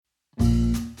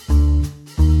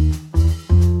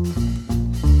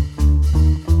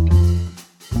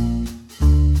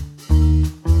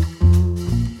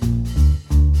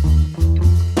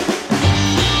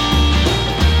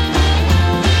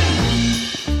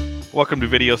Welcome to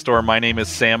Video Store. My name is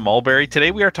Sam Mulberry.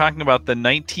 Today we are talking about the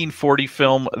 1940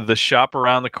 film The Shop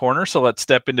Around the Corner. So let's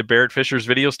step into Barrett Fisher's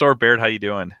Video Store. Barrett, how you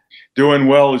doing? Doing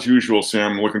well as usual,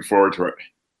 Sam. Looking forward to it.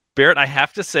 Barrett, I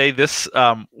have to say this,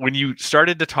 when you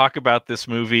started to talk about this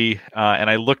movie, and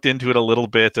I looked into it a little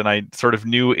bit and I sort of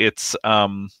knew it's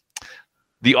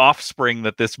the offspring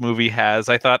that this movie has,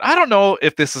 I thought, I don't know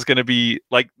if this is going to be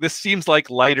like, this seems like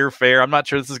lighter fare. I'm not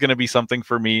sure this is going to be something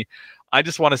for me. I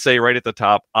just want to say right at the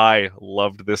top, I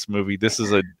loved this movie.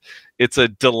 It's a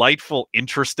delightful,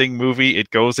 interesting movie.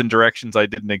 It goes in directions I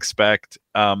didn't expect.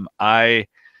 I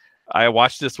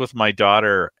watched this with my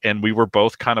daughter and we were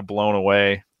both kind of blown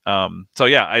away. So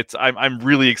yeah, I'm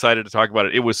really excited to talk about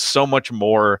it. It was so much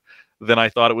more than I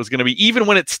thought it was going to be. Even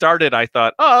when it started, I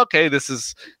thought, oh, okay, this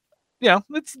is,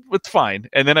 it's fine.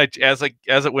 And then as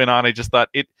it went on, I just thought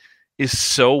it is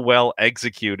so well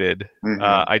executed. Mm-hmm.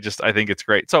 I think it's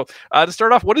great. So to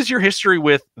start off, what is your history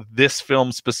with this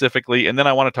film specifically? And then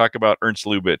I want to talk about Ernst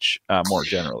Lubitsch more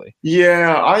generally.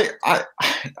 Yeah,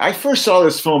 I first saw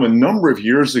this film a number of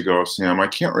years ago, Sam. I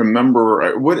can't remember.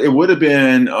 It would have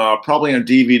been probably on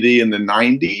DVD in the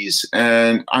 90s.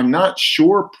 And I'm not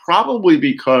sure, probably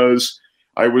because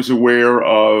I was aware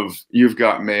of You've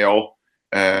Got Mail.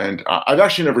 And I've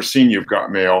actually never seen You've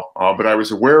Got Mail, but I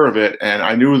was aware of it, and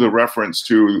I knew the reference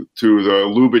to the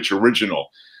Lubitsch original.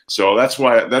 So that's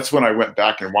when I went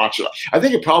back and watched it. I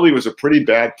think it probably was a pretty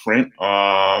bad print,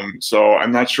 so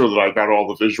I'm not sure that I got all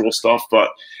the visual stuff.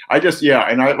 But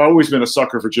and I've always been a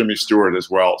sucker for Jimmy Stewart as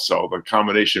well. So the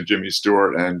combination of Jimmy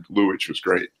Stewart and Lubitsch was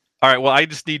great. All right. Well, I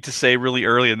just need to say really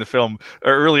early in the film,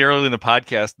 or early in the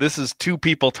podcast, this is two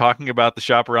people talking about The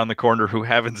Shop Around the Corner who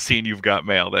haven't seen You've Got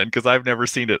Mail then, because I've never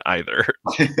seen it either.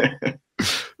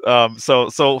 So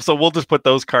we'll just put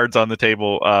those cards on the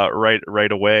table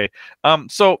right away.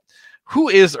 So who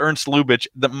is Ernst Lubitsch?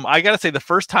 I got to say, the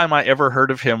first time I ever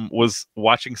heard of him was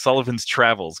watching Sullivan's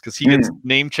Travels, because he gets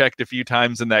name checked a few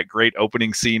times in that great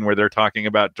opening scene where they're talking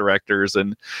about directors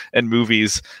and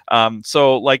movies.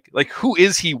 So like who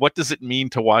is he? What does it mean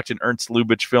to watch an Ernst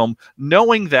Lubitsch film?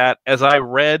 Knowing that, as I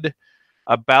read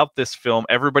about this film,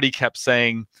 everybody kept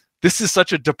saying this is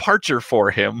such a departure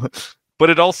for him, but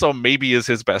it also maybe is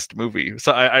his best movie.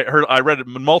 So I read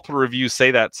multiple reviews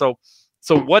say that.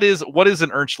 So what is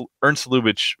an Ernst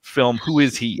Lubitsch film? Who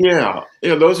is he? Yeah,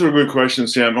 those are good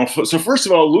questions, Sam. So first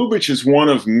of all, Lubitsch is one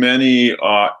of many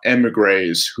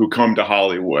emigres who come to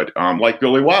Hollywood, like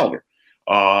Billy Wilder.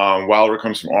 Wilder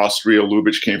comes from Austria.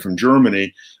 Lubitsch came from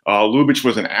Germany. Lubitsch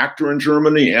was an actor in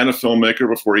Germany and a filmmaker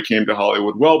before he came to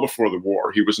Hollywood, well before the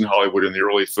war. He was in Hollywood in the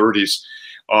early 30s.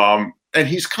 And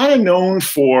he's kind of known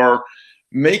for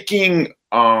making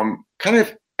kind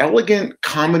of elegant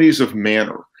comedies of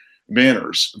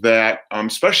manners that,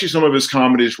 especially some of his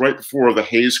comedies right before the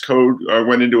Hays Code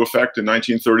went into effect in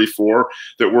 1934,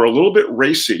 that were a little bit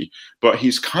racy, but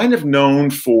he's kind of known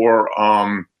for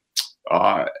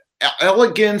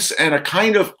elegance and a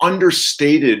kind of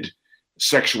understated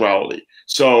sexuality.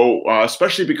 So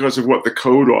especially because of what the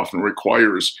code often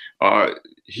requires,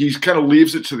 he kind of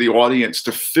leaves it to the audience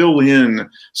to fill in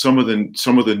some of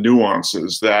the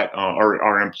nuances that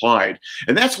are implied,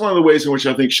 and that's one of the ways in which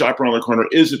I think Shop Around the Corner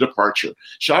is a departure.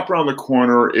 Shop Around the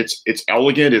Corner, it's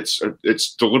elegant,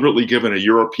 it's deliberately given a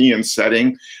European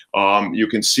setting. You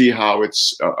can see how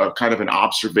it's a kind of an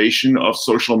observation of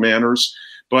social manners,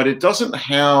 but it doesn't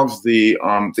have the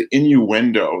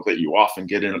innuendo that you often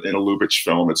get in a Lubitsch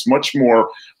film. It's much more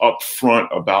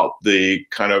upfront about the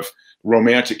kind of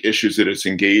romantic issues that it's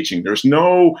engaging. There's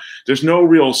no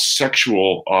real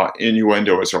sexual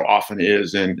innuendo, as there often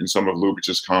is in some of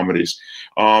Lubitsch's comedies.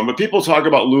 But people talk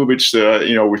about Lubitsch.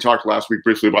 We talked last week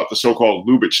briefly about the so-called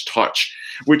Lubitsch touch,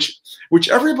 which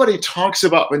everybody talks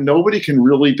about, but nobody can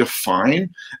really define.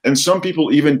 And some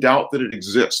people even doubt that it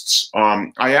exists.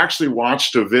 I actually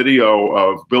watched a video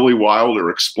of Billy Wilder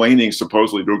explaining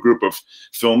supposedly to a group of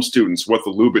film students what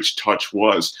the Lubitsch touch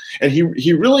was. And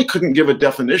he really couldn't give a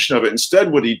definition of it.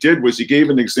 Instead, what he did was he gave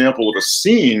an example of a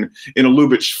scene in a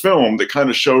Lubitsch film that kind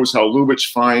of shows how Lubitsch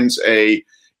finds a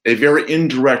very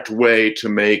indirect way to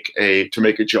make a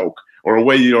joke, or a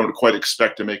way you don't quite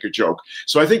expect to make a joke.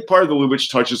 So I think part of the Lubitsch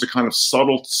touch is a kind of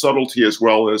subtlety as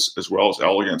well as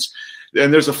elegance.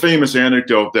 And there's a famous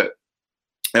anecdote that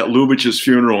at Lubitsch's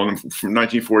funeral from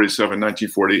 1947,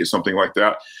 1948, something like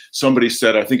that, somebody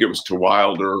said, I think it was to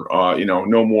Wilder,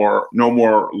 no more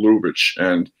Lubitsch.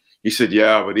 And he said,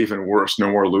 yeah, but even worse,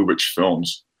 no more Lubitsch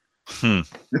films.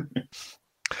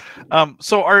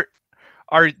 So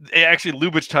Actually,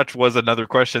 Lubitsch Touch was another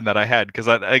question that I had, because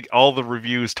all the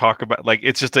reviews talk about, like,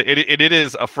 it's just it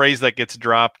is a phrase that gets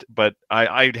dropped, but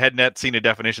I had not seen a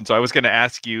definition, so I was going to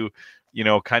ask you,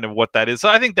 kind of what that is. So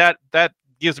I think that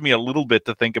gives me a little bit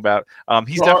to think about.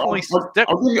 He's definitely.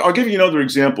 I'll give you another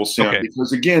example, Sam, okay.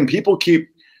 Because again, people keep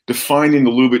defining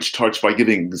the Lubitsch Touch by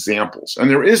giving examples, and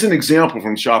there is an example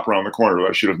from Shop Around the Corner that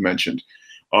I should have mentioned.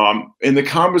 In the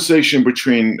conversation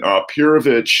between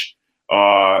Pirovich,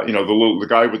 the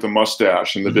guy with the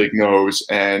mustache and the big nose,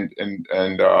 and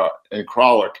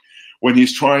Kralik, when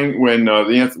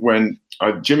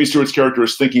Jimmy Stewart's character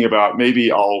is thinking about,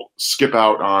 maybe I'll skip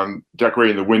out on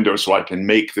decorating the window so I can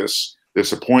make this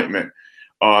appointment.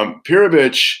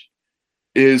 Pirovich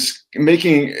is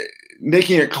making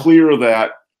it clear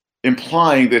that,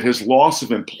 implying that his loss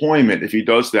of employment, if he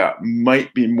does that,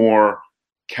 might be more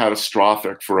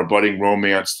catastrophic for a budding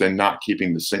romance than not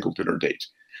keeping the single dinner date.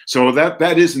 So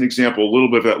that is an example, a little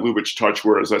bit of that Lubitsch Touch,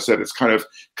 where, as I said, it's kind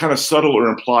of subtle or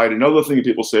implied. Another thing that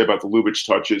people say about the Lubitsch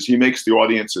Touch is he makes the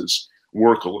audiences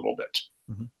work a little bit.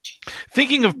 Mm-hmm.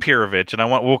 Thinking of Pirovich,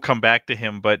 and we'll come back to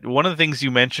him, but one of the things you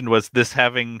mentioned was this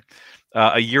having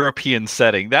a European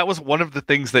setting. That was one of the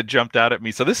things that jumped out at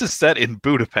me. So this is set in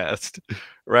Budapest,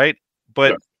 right?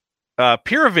 But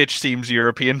Pirovich seems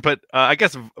European, but I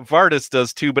guess Vardis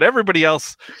does too. But everybody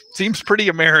else seems pretty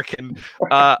American.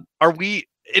 Are we?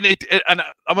 And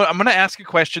I'm going to ask a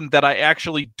question that I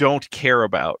actually don't care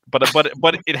about, but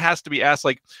it has to be asked.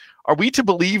 Like, are we to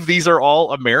believe these are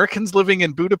all Americans living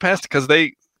in Budapest, because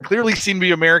they clearly seem to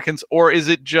be Americans, or is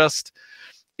it just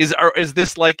is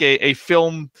this like a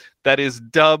film that is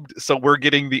dubbed, so we're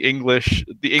getting the English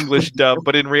dub,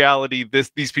 but in reality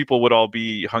these people would all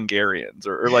be Hungarians,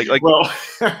 or like? Well,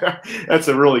 that's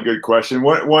a really good question.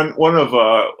 One of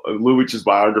Lubitsch's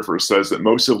biographers says that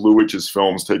most of Lubitsch's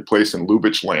films take place in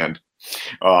Lubitsch land,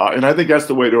 and I think that's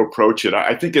the way to approach it.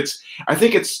 I think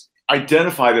it's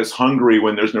identified as Hungary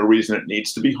when there's no reason it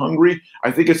needs to be Hungary.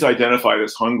 I think it's identified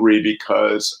as Hungary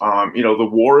because the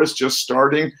war is just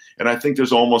starting, and I think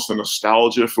there's almost a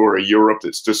nostalgia for a Europe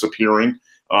that's disappearing,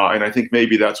 and I think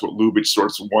maybe that's what Lubitsch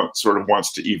sort of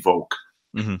wants to evoke.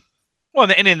 Mm-hmm.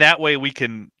 Well, and in that way we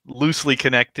can loosely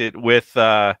connect it with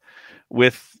last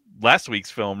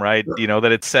week's film, right? Sure.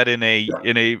 That it's set in a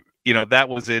that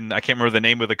was in, I can't remember the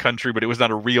name of the country, but it was not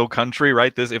a real country,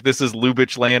 right? If this is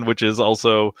Lubitsch land, which is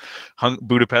also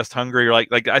Budapest, Hungary, or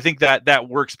like I think that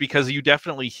works, because you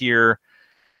definitely hear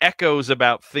echoes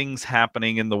about things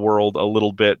happening in the world a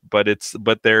little bit, but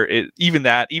even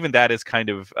that is kind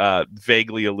of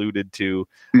vaguely alluded to,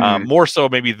 more so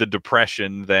maybe the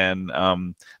Depression than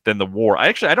the war.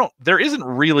 There isn't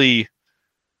really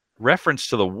reference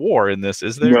to the war in this,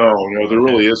 is there? No, there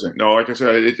really isn't. No, like I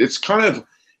said, it's kind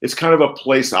of a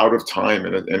place out of time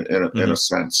in a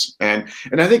sense, and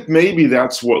I think maybe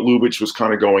that's what Lubitsch was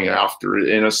kind of going after,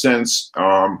 in a sense.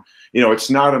 It's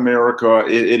not America;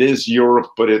 it is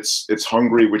Europe, but it's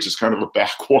Hungary, which is kind of a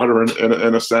backwater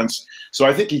in a sense. So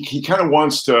I think he kind of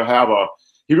wants to have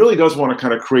he really does want to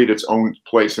kind of create its own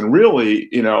place, and really,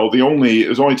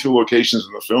 there's only two locations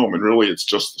in the film, and really it's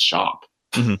just the shop.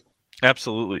 Mm-hmm.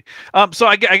 Absolutely. So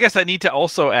I guess I need to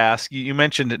also ask, you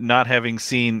mentioned not having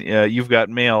seen You've Got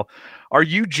Mail. Are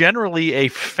you generally a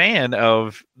fan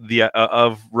of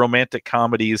of romantic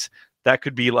comedies that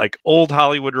could be like old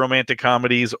Hollywood romantic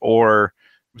comedies, or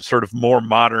sort of more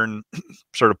modern,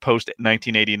 sort of post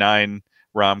 1989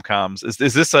 rom-coms? Is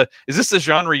this a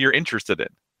genre you're interested in?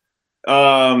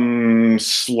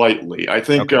 Slightly. I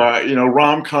think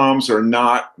rom-coms are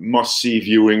not must-see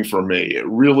viewing for me. It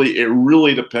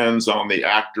really depends on the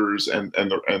actors and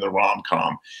the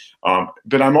rom-com.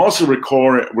 But I'm also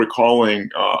recalling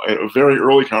a very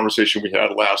early conversation we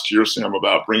had last year, Sam,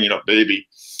 about Bringing Up Baby.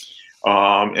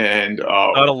 And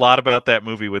thought a lot about that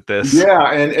movie with this.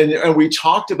 Yeah, and we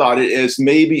talked about it as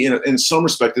maybe in some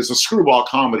respect it's a screwball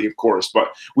comedy, of course,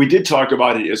 but we did talk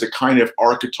about it as a kind of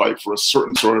archetype for a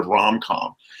certain sort of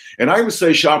rom-com. And I would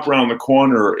say Shop Around the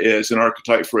Corner is an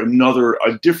archetype for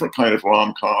a different kind of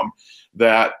rom-com,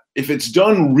 that if it's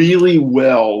done really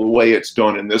well the way it's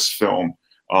done in this film,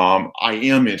 I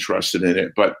am interested in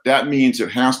it. But that means it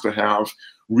has to have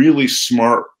really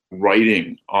smart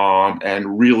writing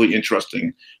and really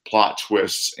interesting plot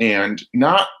twists, and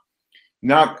not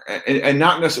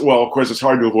necessarily, well, of course it's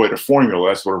hard to avoid a formula,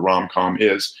 that's what a rom-com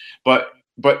is, but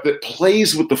that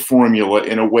plays with the formula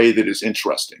in a way that is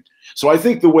interesting. So I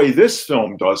think the way this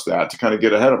film does that, to kind of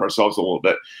get ahead of ourselves a little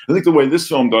bit, I think the way this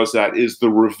film does that is the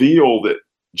reveal that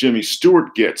Jimmy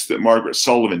Stewart gets that Margaret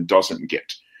Sullivan doesn't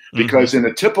get. Because in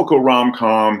a typical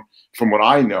rom-com, from what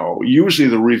I know, usually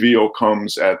the reveal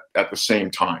comes at the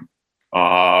same time.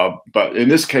 But in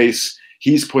this case,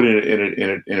 he's put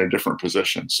in a different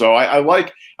position. So I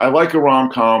like a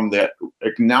rom-com that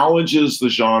acknowledges the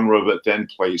genre but then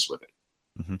plays with it.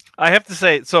 Mm-hmm. I have to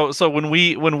say, so when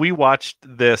we watched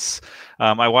this,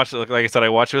 I watched it, like I said, I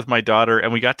watched it with my daughter,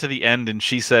 and we got to the end, and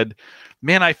she said,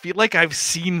 "Man, I feel like I've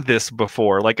seen this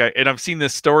before. And I've seen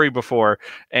this story before."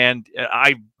 And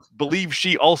I believe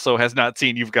she also has not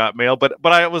seen You've Got Mail, but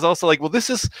I was also like, well,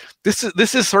 this is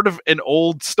sort of an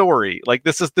old story. Like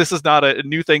this is not a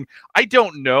new thing. I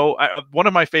don't know. One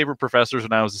of my favorite professors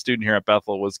when I was a student here at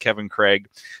Bethel was Kevin Craig,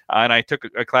 and I took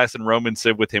a class in Roman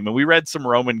Civ with him, and we read some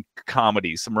Roman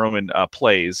comedies, some Roman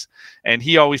plays, and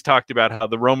he always talked about how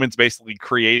the Romans basically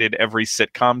created every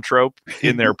sitcom trope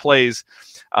in their plays.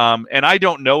 And I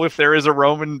don't know if there is a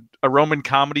Roman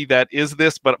comedy that is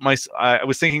this, but I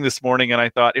was thinking this morning, and I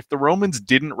thought, if the Romans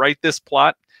didn't write this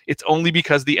plot, it's only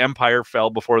because the empire fell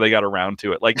before they got around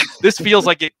to it. Like this feels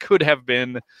like it could have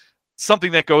been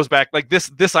something that goes back, like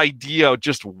this idea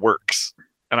just works,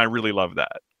 and I really love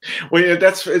that. Well, yeah,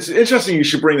 it's interesting you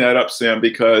should bring that up, Sam,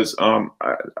 because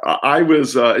I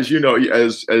was, as you know,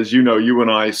 you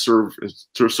and I serve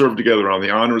together on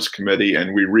the honors committee,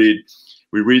 and we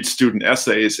read student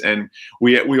essays, and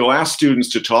we will ask students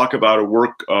to talk about a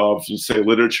work of, say,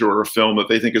 literature or a film that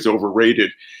they think is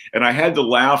overrated. And I had to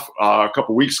laugh a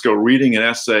couple weeks ago reading an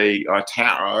essay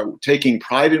taking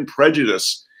Pride and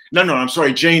Prejudice. I'm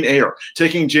sorry, Jane Eyre.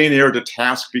 Taking Jane Eyre to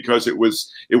task because it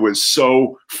was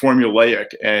so formulaic,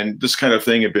 and this kind of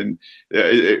thing had been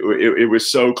it was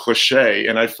so cliche.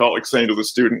 And I felt like saying to the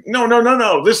student,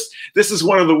 no, this is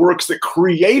one of the works that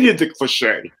created the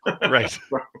cliche. Right.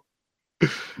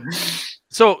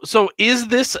 So is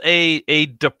this a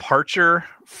departure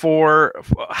for?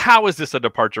 How is this a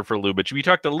departure for Lubitsch? We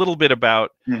talked a little bit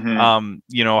about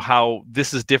how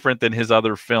this is different than his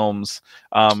other films.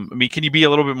 I mean, can you be a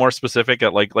little bit more specific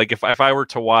at like if I were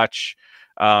to watch?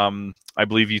 I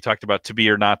believe you talked about To Be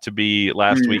or Not to Be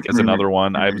last week as another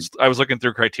one. I was looking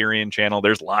through Criterion Channel.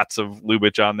 There's lots of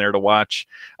Lubitsch on there to watch.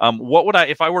 What would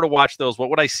if I were to watch those, what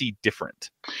would I see different?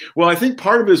 Well, I think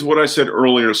part of it is what I said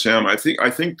earlier, Sam. I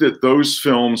think that those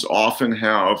films often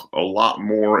have a lot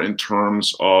more in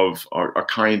terms of a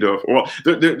kind of, well,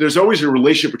 there's always a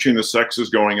relationship between the sexes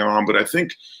going on, but I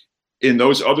think in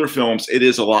those other films, it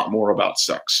is a lot more about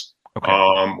sex. Okay.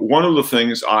 One of the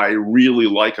things I really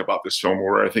like about this film,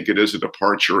 where I think it is a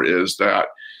departure, is that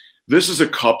this is a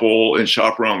couple in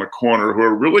Shop Around the Corner who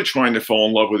are really trying to fall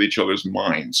in love with each other's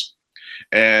minds.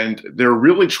 And they're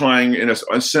really trying, in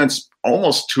a sense,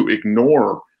 almost to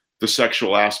ignore the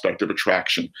sexual aspect of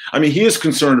attraction. I mean, he is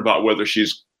concerned about whether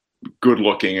she's good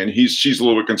looking, and she's a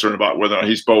little bit concerned about whether or not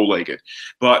he's bow-legged.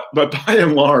 But by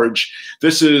and large,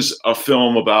 this is a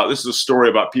story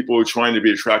about people who are trying to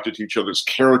be attracted to each other's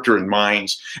character and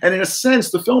minds. And in a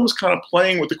sense, the film is kind of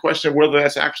playing with the question of whether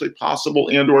that's actually possible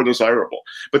and or desirable.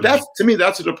 But to me,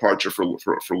 that's a departure for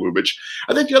Lubitsch.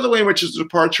 I think the other way in which it's a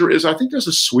departure is, I think there's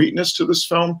a sweetness to this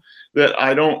film that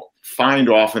I don't find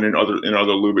often in other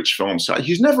Lubitsch films.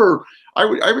 He's never, I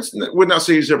would not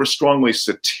say he's ever strongly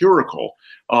satirical,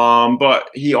 but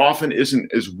he often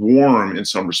isn't as warm in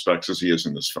some respects as he is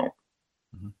in this film.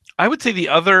 I would say the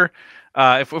other,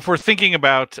 if we're thinking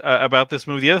about this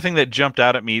movie, the other thing that jumped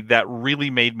out at me that really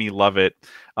made me love it,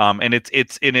 and it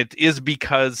is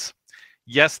because,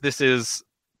 yes, this is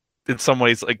in some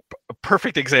ways like a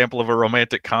perfect example of a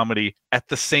romantic comedy. At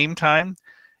the same time,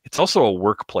 it's also a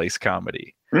workplace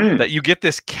comedy. That you get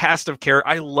this cast of characters.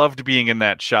 I loved being in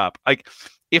that shop. Like,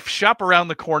 if Shop Around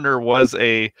the Corner was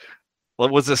a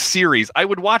series, I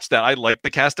would watch that. I like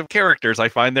the cast of characters. I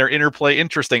find their interplay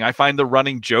interesting. I find the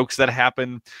running jokes that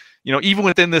happen. Even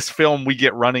within this film, we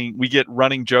get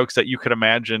running jokes that you could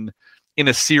imagine in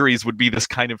a series would be this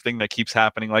kind of thing that keeps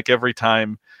happening. Like every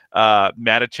time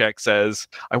Matichek says,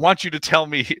 "I want you to tell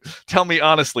me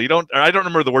honestly." I don't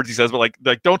remember the words he says, but like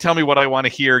don't tell me what I want to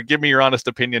hear. Give me your honest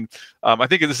opinion. I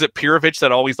think this is Pirovich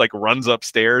that always like runs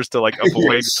upstairs to like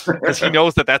avoid, because he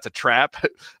knows that that's a trap.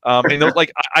 And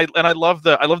like I love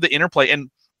the interplay. And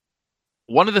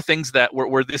one of the things that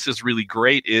where this is really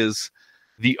great is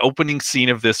the opening scene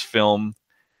of this film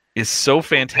is so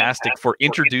fantastic for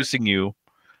introducing you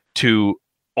to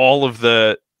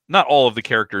not all of the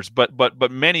characters,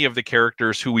 but many of the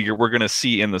characters who we're going to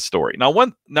see in the story. Now,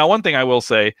 one thing I will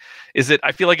say is that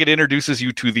I feel like it introduces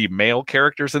you to the male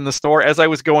characters in the store. As I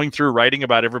was going through writing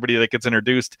about everybody that gets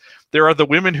introduced, there are the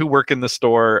women who work in the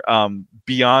store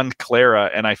beyond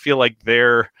Clara, and I feel like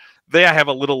they have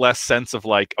a little less sense of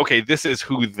like, okay, this is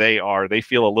who they are. They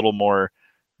feel a little more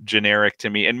generic to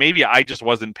me, and maybe I just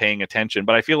wasn't paying attention,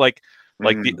 but I feel like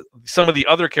Like some of the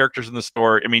other characters in the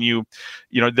store, I mean, you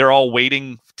know, they're all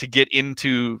waiting to get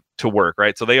to work,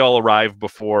 right? So they all arrive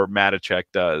before Matichek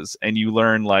does, and you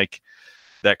learn like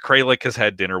that Kralik has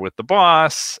had dinner with the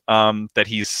boss, that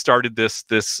he's started this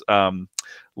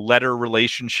letter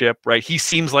relationship, right? He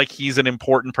seems like he's an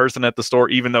important person at the store,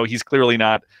 even though he's clearly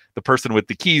not the person with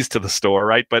the keys to the store,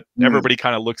 right? But everybody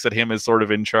kind of looks at him as sort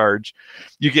of in charge.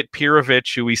 You get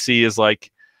Pirovich, who we see is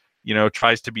like, you know,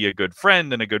 tries to be a good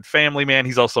friend and a good family man.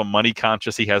 He's also money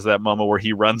conscious. He has that moment where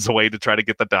he runs away to try to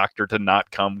get the doctor to not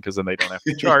come because then they don't have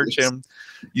to charge him.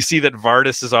 You see that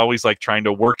Vardis is always like trying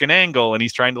to work an angle, and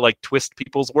he's trying to like twist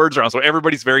people's words around. So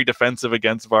everybody's very defensive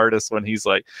against Vardis when he's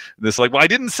like this, like, well, I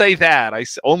didn't say that. I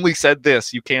only said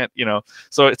this. You can't, you know.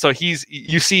 So he's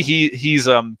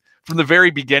from the very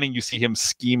beginning, you see him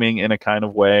scheming in a kind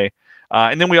of way.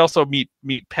 And then we also meet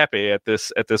Pepe at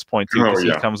this point too, because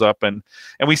he comes up and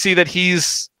we see that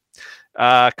he's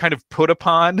kind of put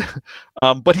upon,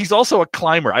 but he's also a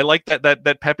climber. I like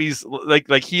that Pepe's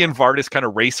like he and Vardis kind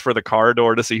of race for the car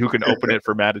door to see who can open it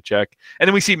for Matichek, and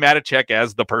then we see Matichek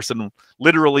as the person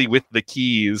literally with the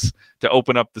keys to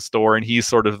open up the store, and he's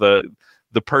sort of the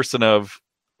person of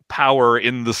power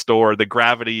in the store, the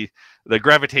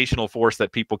gravitational force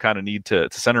that people kind of need to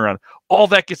center around. All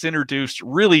that gets introduced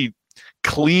really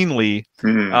cleanly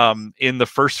in the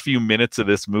first few minutes of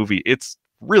this movie. It's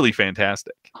really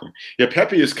fantastic. Yeah,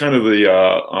 Pepe is kind of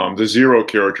the Zero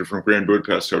character from Grand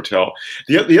Budapest Hotel.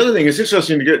 The other thing is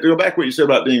interesting to go back to what you said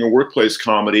about being a workplace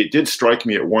comedy. It did strike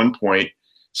me at one point,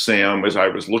 Sam, as I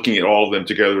was looking at all of them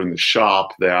together in the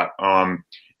shop, that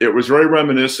it was very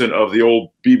reminiscent of the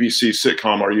old BBC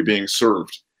sitcom Are You Being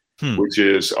Served? Which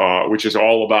is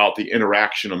all about the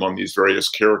interaction among these various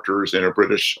characters in a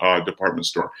British department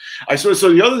store. So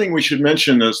the other thing we should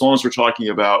mention, as long as we're talking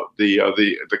about the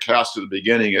cast at the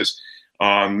beginning, is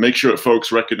make sure that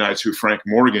folks recognize who Frank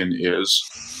Morgan is.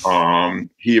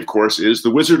 He, of course, is the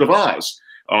Wizard of Oz,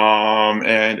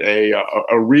 and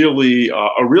a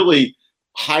really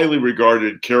highly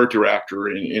regarded character actor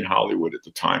in Hollywood at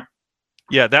the time.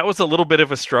 Yeah, that was a little bit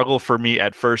of a struggle for me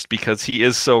at first because he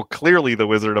is so clearly the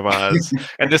Wizard of Oz,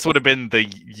 and this would have been the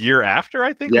year after,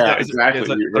 I think. Yeah,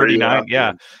 exactly. 39.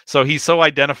 Yeah, so he's so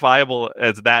identifiable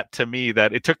as that to me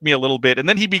that it took me a little bit, and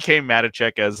then he became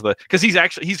Matichek because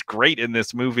he's great in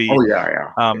this movie. Oh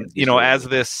yeah. You know, as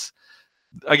this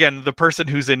again the person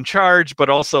who's in charge, but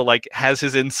also like has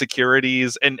his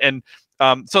insecurities and.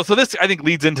 So this I think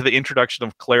leads into the introduction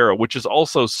of Clara, which is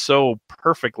also so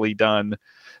perfectly done.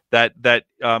 That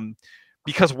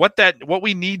because what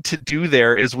we need to do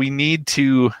there is we need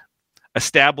to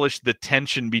establish the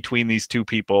tension between these two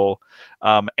people,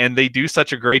 and they do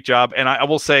such a great job. And I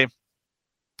will say,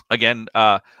 again,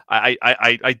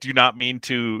 I do not mean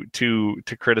to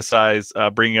criticize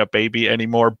Bringing Up Baby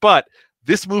anymore, but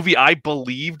this movie, I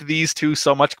believed these two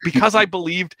so much because I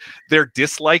believed their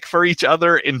dislike for each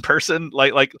other in person,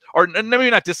 or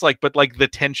maybe not dislike, but like the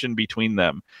tension between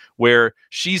them, where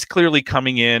she's clearly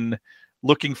coming in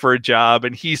looking for a job,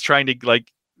 and he's trying to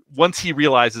like, once he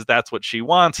realizes that's what she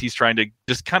wants, he's trying to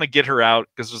just kind of get her out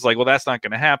because it's like, well, that's not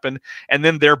going to happen. And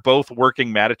then they're both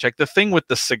working Matichek. The thing with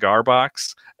the cigar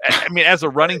box, I mean, as a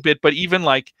running bit, but even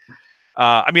like.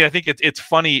 I mean, I think it's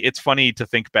funny. It's funny to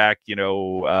think back,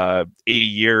 80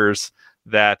 years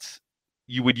that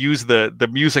you would use the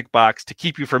music box to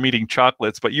keep you from eating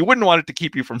chocolates, but you wouldn't want it to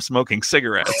keep you from smoking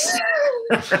cigarettes.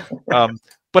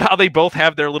 But how they both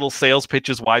have their little sales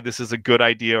pitches, why this is a good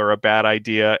idea or a bad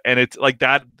idea. And it's like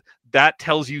that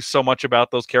tells you so much about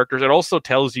those characters. It also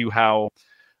tells you how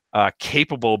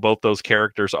capable both those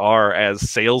characters are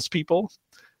as salespeople.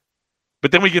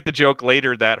 But then we get the joke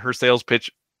later that her sales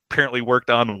pitch apparently worked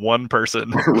on one person,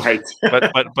 right?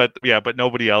 but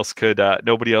nobody else could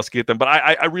get them. But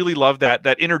I really love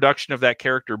that introduction of that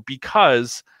character,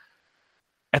 because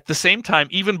at the same time,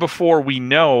 even before we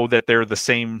know that they're the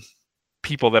same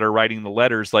people that are writing the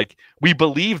letters, like we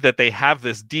believe that they have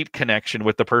this deep connection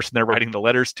with the person they're writing the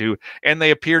letters to, and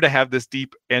they appear to have this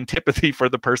deep antipathy for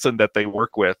the person that they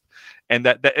work with, and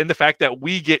and the fact that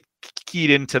we get keyed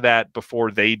into that before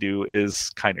they do is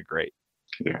kind of great.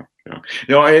 Yeah.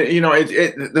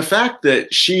 The fact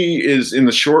that she is in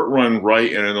the short run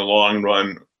right and in the long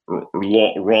run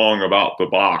wrong about the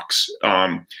box,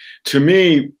 to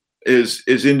me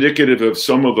is indicative of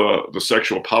some of the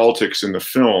sexual politics in the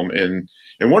film, and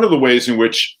one of the ways in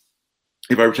which,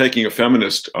 if I were taking a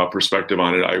feminist perspective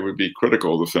on it, I would be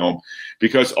critical of the film,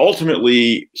 because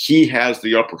ultimately he has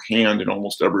the upper hand in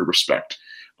almost every respect.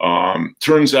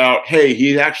 Turns out, hey,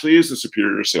 he actually is the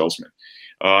superior salesman.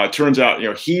 Turns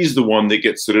out, he's the one that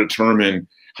gets to determine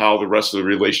how the rest of the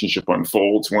relationship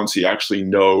unfolds once he actually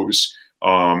knows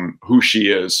who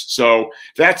she is. So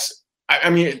that's, I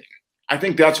mean, I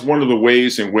think that's one of the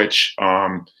ways in which,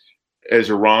 as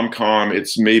a rom-com,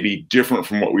 it's maybe different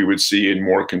from what we would see in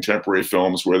more contemporary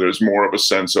films, where there's more of a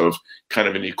sense of kind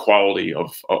of an equality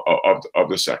of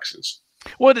the sexes.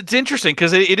 Well, it's interesting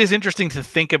because it is interesting to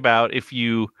think about if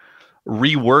you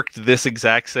reworked this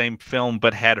exact same film,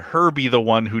 but had her be the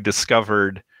one who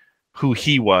discovered who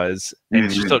he was, and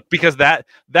it's just so, because that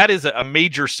is a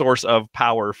major source of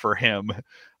power for him,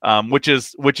 which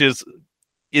is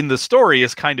in the story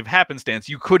is kind of happenstance.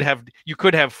 You could have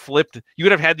flipped, you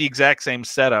could have had the exact same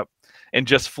setup and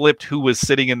just flipped who was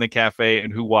sitting in the cafe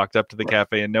and who walked up to the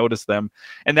cafe and noticed them.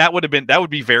 And that would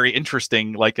be very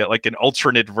interesting, like an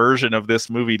alternate version of this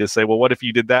movie, to say, well, what if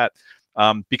you did that?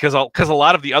 Because a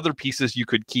lot of the other pieces you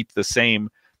could keep the same,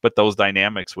 but those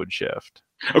dynamics would shift.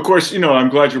 Of course, I'm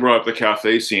glad you brought up the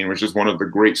cafe scene, which is one of the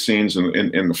great scenes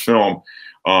in the film.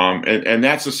 And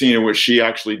that's the scene in which she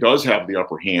actually does have the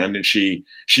upper hand, and she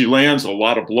lands a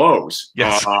lot of blows.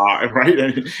 Yes. Right.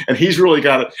 And he's really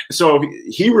got it. So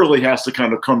he really has to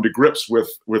kind of come to grips with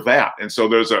that. And so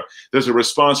there's a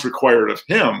response required of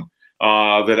him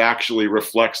that actually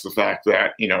reflects the fact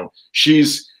that,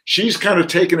 she's kind of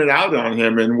taken it out on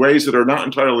him in ways that are not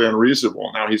entirely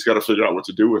unreasonable. Now he's got to figure out what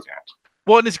to do with that.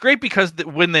 Well, and it's great because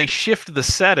when they shift the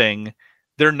setting,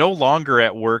 they're no longer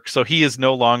at work, so he is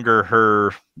no longer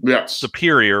her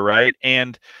superior, right?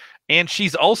 And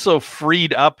she's also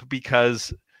freed up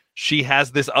because she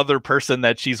has this other person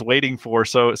that she's waiting for.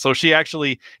 So she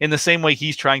actually, in the same way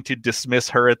he's trying to dismiss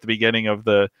her at the beginning of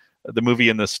the movie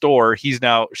in the store, he's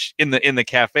now in the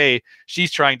cafe.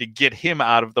 She's trying to get him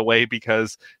out of the way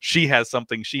because she has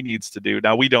something she needs to do.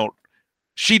 Now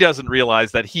she doesn't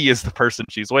realize that he is the person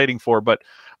she's waiting for, but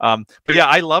yeah,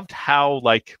 I loved how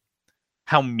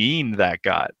mean that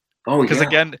got. Oh, because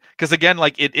again,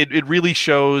 like it really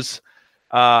shows.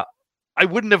 I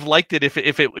wouldn't have liked it if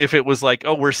it was like,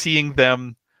 oh, we're seeing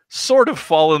them sort of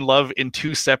fall in love in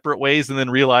two separate ways and then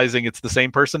realizing it's the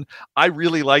same person. I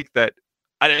really like that,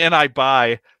 and I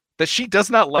buy that she does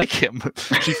not like him.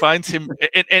 She finds him,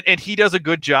 and he does a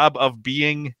good job of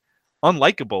being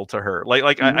unlikable to her.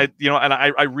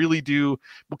 I really do,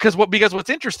 because what's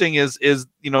interesting is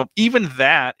even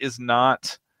that is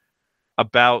not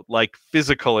about like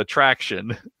physical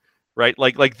attraction, right?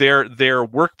 Like their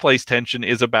workplace tension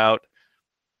is about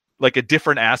like a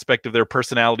different aspect of their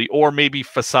personality, or maybe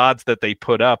facades that they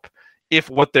put up, if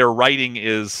what they're writing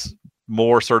is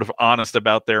more sort of honest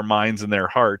about their minds and their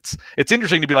hearts. It's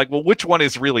interesting to be like, well, which one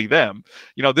is really them?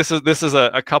 This is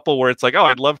a couple where it's like, oh,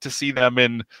 I'd love to see them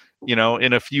in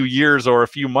a few years or a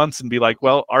few months and be like,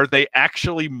 well, are they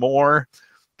actually more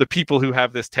the people who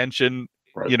have this tension,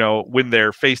 right, when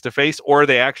they're face to face, or are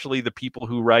they actually the people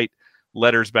who write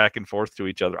letters back and forth to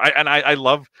each other? I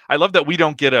love that we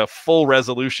don't get a full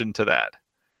resolution to that.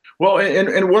 Well,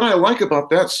 and what I like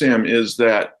about that, Sam, is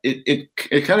that it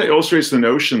kind of illustrates the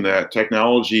notion that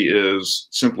technology is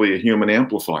simply a human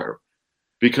amplifier.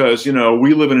 Because,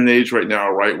 we live in an age right now,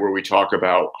 right, where we talk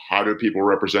about how do people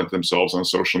represent themselves on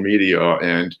social media.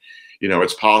 And,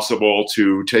 it's possible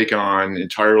to take on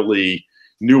entirely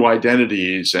new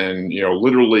identities, and,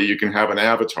 literally you can have an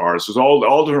avatar. So there's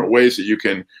all different ways that you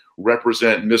can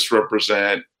represent,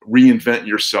 misrepresent, reinvent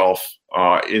yourself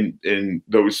in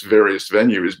those various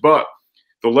venues. But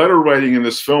the letter writing in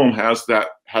this film has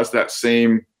that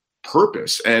same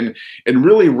purpose, and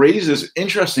really raises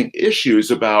interesting issues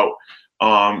about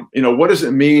what does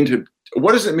it mean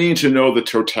to know the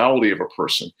totality of a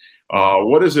person?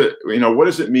 What does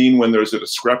it mean when there's a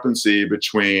discrepancy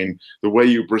between the way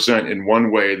you present in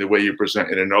one way and the way you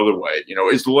present in another way?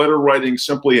 Is the letter writing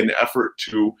simply an effort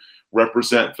to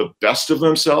represent the best of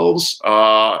themselves?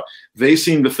 They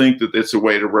seem to think that it's a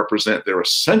way to represent their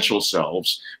essential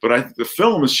selves, but I think the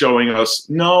film is showing us,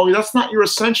 no, that's not your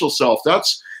essential self.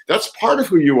 That's part of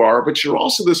who you are, but you're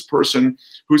also this person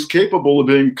who's capable of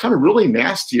being kind of really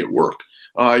nasty at work.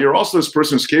 You're also this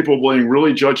person who's capable of being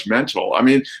really judgmental. I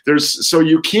mean, so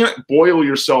you can't boil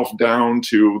yourself down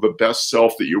to the best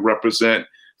self that you represent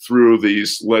through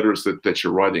these letters that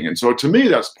you're writing. And so to me,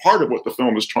 that's part of what the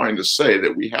film is trying to say,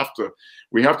 that we have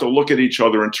to look at each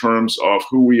other in terms of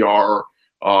who we are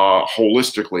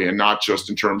holistically, and not just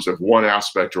in terms of one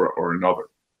aspect or another.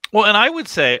 Well, and I would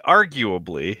say,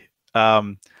 arguably,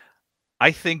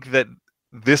 I think that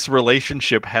this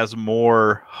relationship has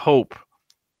more hope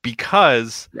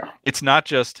because it's not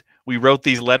just we wrote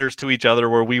these letters to each other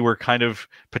where we were kind of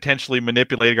potentially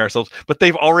manipulating ourselves, but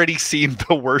they've already seen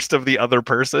the worst of the other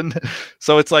person.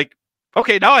 So it's like,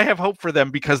 okay, now I have hope for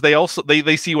them, because they also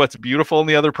they see what's beautiful in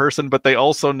the other person, but they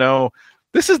also know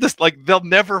this, like, they'll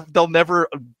never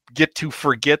get to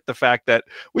forget the fact that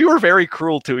we were very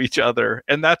cruel to each other,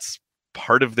 and that's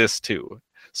part of this too.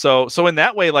 So in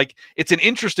that way, like, it's an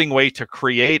interesting way to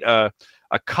create a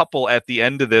couple at the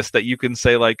end of this that you can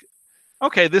say, like,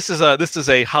 okay, this is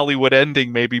a Hollywood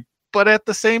ending maybe, but at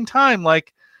the same time,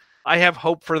 like, I have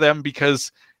hope for them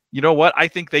because, you know what, I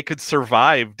think they could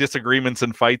survive disagreements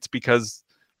and fights because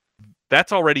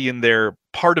that's already in their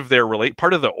part of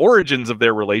the origins of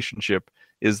their relationship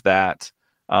is that,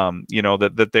 you know,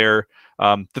 that they're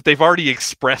that they've already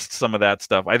expressed some of that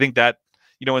stuff. I think that,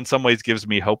 you know, in some ways gives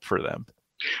me hope for them.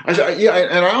 Yeah,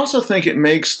 and I also think it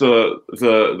makes the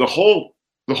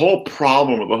whole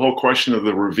problem of the whole question of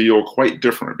the reveal quite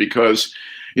different because,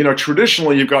 you know,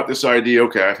 traditionally you've got this idea,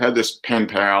 okay, I've had this pen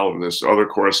pal or this other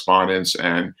correspondence,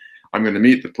 and I'm going to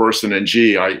meet the person, and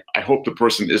gee, I hope the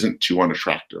person isn't too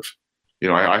unattractive. You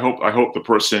know, I hope the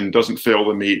person doesn't fail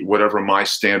to meet whatever my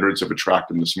standards of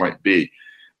attractiveness might be.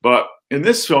 But in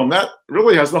this film, that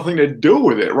really has nothing to do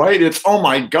with it, right? It's, oh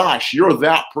my gosh, you're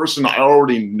that person I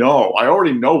already know. I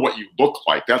already know what you look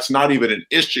like. That's not even an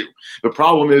issue. The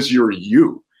problem is you're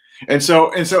you. And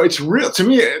so it's real to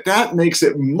me. That makes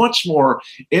it much more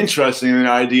interesting than the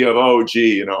idea of, oh,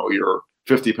 gee, you know, you're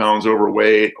 50 pounds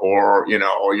overweight, or, you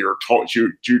know, you're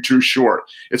too short.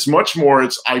 It's much more,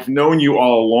 it's, I've known you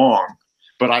all along,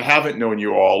 but I haven't known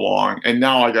you all along, and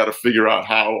now I got to figure out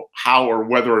how or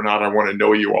whether or not I want to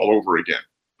know you all over again.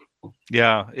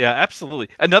 Yeah, absolutely.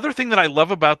 Another thing that I love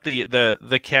about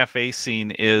the cafe scene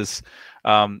is,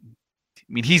 I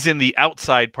mean, he's in the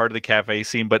outside part of the cafe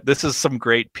scene, but this is some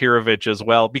great Pirovich as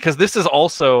well, because this is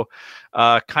also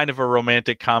kind of a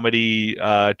romantic comedy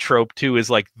trope too, is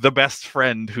like the best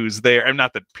friend who's there. And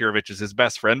not that Pirovich is his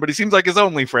best friend, but he seems like his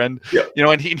only friend, yeah. You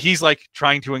know, and he's like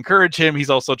trying to encourage him. He's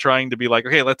also trying to be like,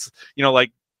 okay, let's, you know,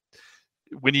 like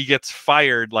when he gets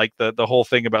fired, like the whole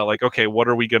thing about like, okay, what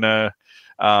are we gonna,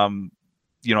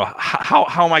 you know,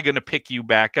 how am I going to pick you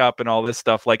back up and all this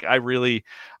stuff? Like,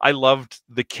 I loved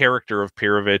the character of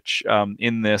Pirovich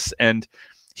in this, and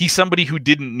he's somebody who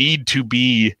didn't need to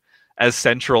be as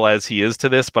central as he is to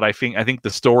this, but I think the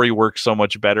story works so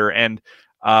much better. And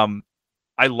I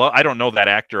don't know that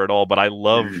actor at all, but I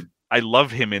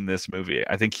love him in this movie.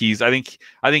 I think he's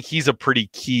a pretty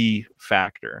key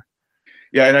factor.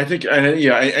 Yeah, and I think, and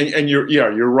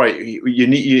you're right. You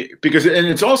need because, and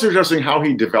it's also interesting how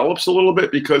he develops a little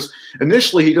bit, because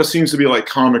initially he just seems to be like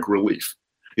comic relief.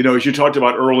 You know, as you talked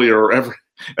about earlier,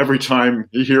 every time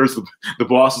he hears the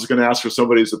boss is going to ask for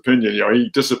somebody's opinion, you know, he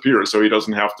disappears so he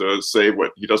doesn't have to say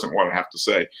what he doesn't want to have to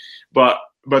say. But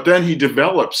then he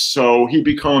develops, so he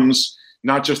becomes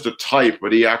not just a type,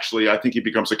 but I think he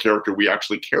becomes a character we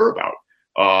actually care about.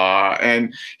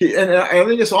 And I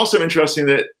think it's also interesting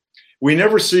that we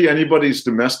never see anybody's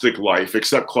domestic life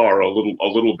except Clara a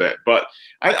little bit, but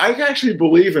I actually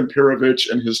believe in Pirovich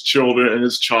and his children and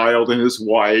his child and his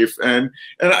wife, and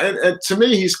to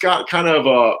me he's got kind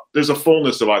of there's a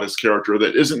fullness about his character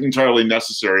that isn't entirely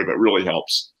necessary but really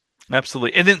helps.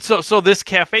 Absolutely. And then so this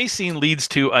cafe scene leads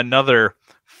to another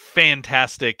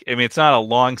fantastic, I mean, it's not a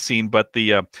long scene, but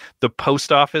the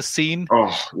post office scene,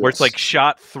 where it's like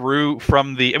shot through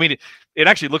from the, I mean, it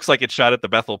actually looks like it's shot at the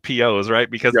Bethel POs, right?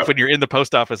 Because when you're in the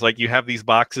post office, like you have these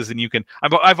boxes and you can,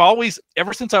 I've always,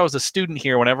 ever since I was a student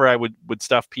here, whenever I would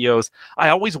stuff POs, I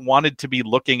always wanted to be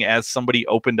looking as somebody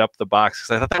opened up the box,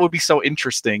 because I thought that would be so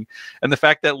interesting. And the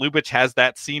fact that Lubitsch has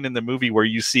that scene in the movie where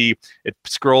you see it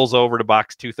scrolls over to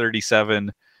box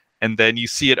 237, and then you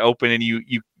see it open, and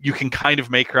you can kind of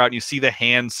make her out, and you see the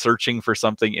hand searching for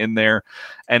something in there.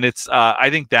 And it's, I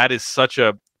think that is such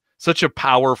a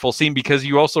powerful scene, because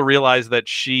you also realize that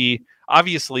she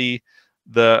obviously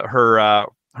her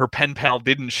pen pal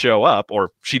didn't show up,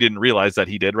 or she didn't realize that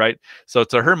he did, right? So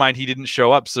to her mind, he didn't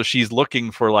show up. So she's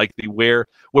looking for like where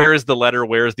is the letter?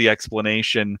 Where is the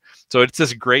explanation? So it's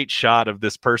this great shot of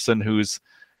this person who's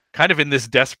kind of in this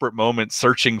desperate moment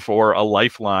searching for a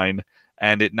lifeline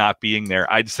and it not being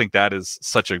there. I just think that is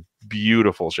such a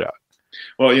beautiful shot.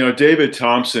 Well, you know, David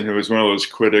Thompson, who is one of those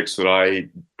critics that I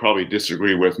probably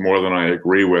disagree with more than I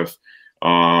agree with,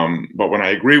 but when I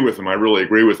agree with him, I really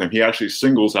agree with him. He actually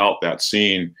singles out that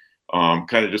scene,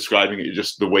 kind of describing it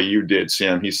just the way you did,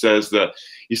 Sam. He says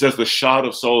the shot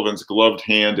of Sullivan's gloved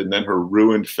hand and then her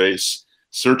ruined face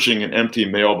searching an empty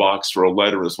mailbox for a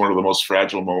letter is one of the most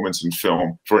fragile moments in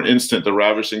film. For an instant, the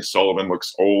ravishing Sullivan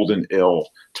looks old and ill,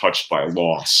 touched by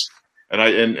loss.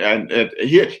 And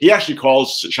he actually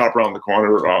calls Shop Around the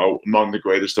Corner among the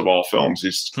greatest of all films.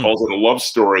 He calls it a love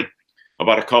story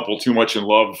about a couple too much in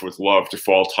love with love to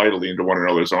fall tidily into one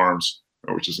another's arms,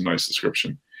 which is a nice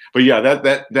description. But yeah,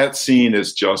 that scene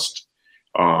is just,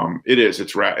 It is.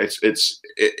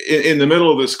 In the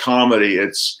middle of this comedy.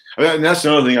 And that's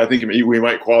another thing I think we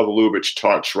might call the Lubitsch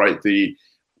touch, right? The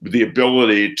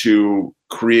ability to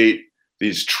create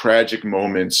these tragic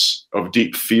moments of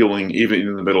deep feeling, even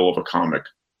in the middle of a comic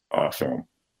film.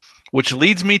 Which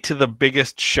leads me to the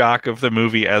biggest shock of the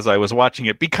movie as I was watching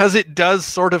it, because it does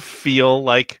sort of feel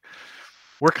like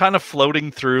we're kind of floating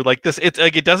through like this. It's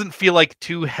like, it doesn't feel like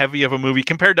too heavy of a movie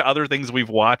compared to other things we've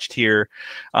watched here.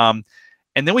 And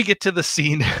then we get to the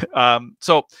scene.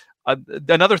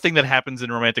 Another thing that happens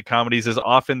in romantic comedies is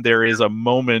often there is a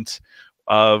moment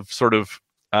of sort of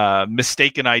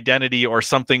mistaken identity or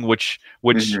something which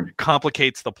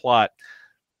complicates the plot.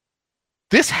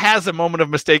 This has a moment of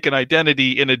mistaken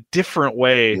identity in a different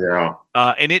way,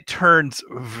 and it turns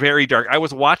very dark. I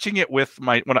was watching it with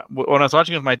when I was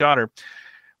watching it with my daughter,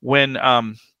 when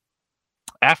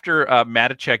after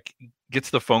Matichek gets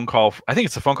the phone call. I think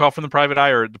it's a phone call from the private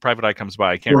eye, or the private eye comes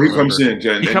by. I can't remember.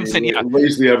 He comes in. Yeah,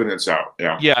 lays the evidence out.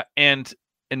 Yeah, and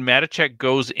Matichek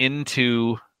goes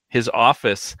into his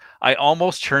office. I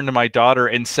almost turned to my daughter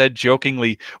and said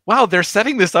jokingly, "Wow, they're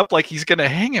setting this up like he's going to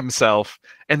hang himself."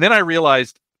 And then I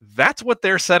realized that's what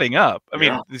they're setting up. I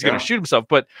mean, he's going to shoot himself,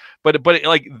 but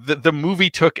like the movie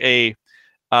took a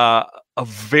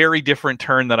very different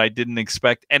turn that I didn't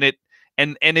expect, and it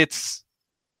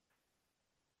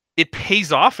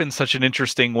pays off in such an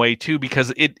interesting way too,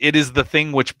 because it is the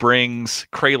thing which brings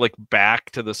Kralik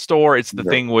back to the store. It's the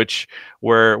thing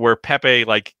where Pepe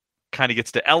like kind of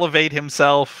gets to elevate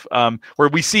himself, where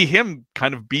we see him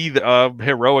kind of be the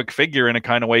heroic figure in a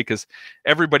kind of way, because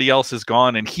everybody else is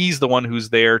gone and he's the one who's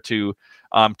there to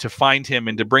find him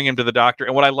and to bring him to the doctor.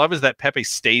 And what I love is that Pepe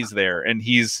stays there, and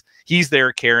he's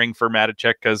there caring for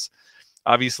Matichek, because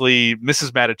obviously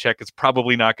Mrs. Matichek is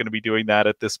probably not going to be doing that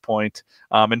at this point.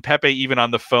 And Pepe, even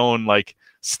on the phone, like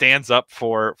stands up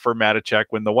for Matichek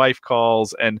when the wife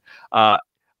calls. And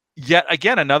yet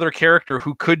again, another character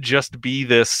who could just be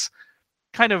this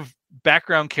kind of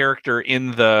background character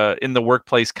in the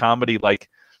workplace comedy, like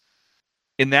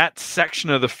in that section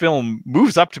of the film,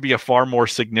 moves up to be a far more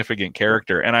significant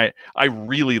character. And I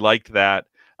really liked that.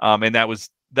 And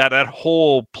that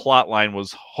whole plot line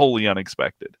was wholly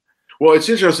unexpected. Well, it's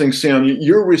interesting, Sam.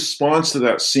 Your response to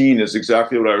that scene is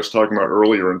exactly what I was talking about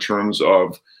earlier in terms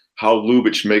of how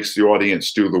Lubitsch makes the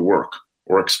audience do the work,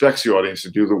 or expects the audience to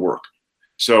do the work.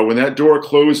 So when that door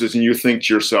closes and you think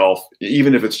to yourself,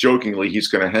 even if it's jokingly, he's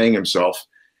going to hang himself,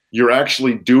 you're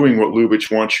actually doing what Lubitsch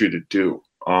wants you to do.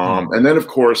 And then, of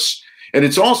course, and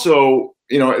it's also,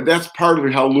 that's part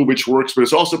of how Lubitsch works, but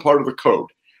it's also part of the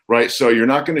code, right? So you're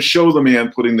not going to show the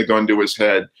man putting the gun to his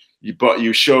head. But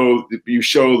you show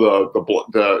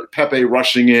the Pepe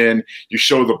rushing in. You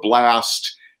show the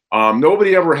blast.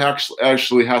 Nobody ever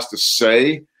actually has to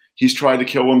say he's tried to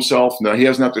kill himself. No, he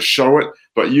doesn't have to show it.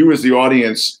 But you, as the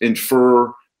audience,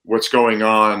 infer what's going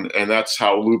on, and that's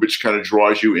how Lubitsch kind of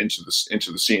draws you into the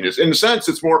scene. In a sense,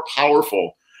 it's more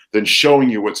powerful than showing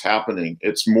you what's happening.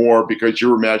 It's more because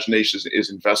your imagination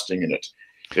is investing in it.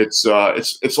 It's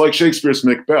like Shakespeare's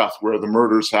Macbeth, where the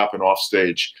murders happen off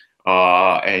stage.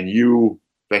 And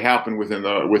they happen within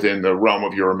the realm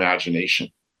of your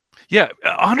imagination. Yeah,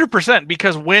 100%.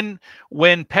 Because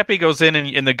when Pepe goes in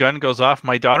and the gun goes off,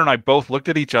 my daughter and I both looked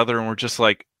at each other and we're just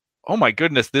like, "Oh my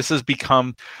goodness, this has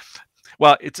become."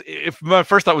 Well, if my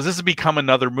first thought was this has become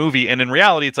another movie, and in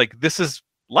reality, it's like this is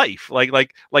life.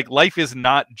 Like life is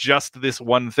not just this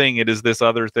one thing; it is this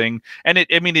other thing, and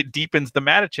it deepens the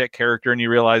Matichek character, and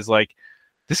you realize like,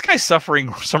 this guy's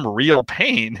suffering some real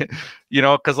pain,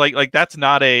 because like that's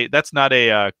not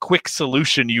a quick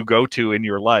solution you go to in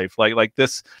your life. Like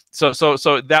this. So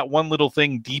that one little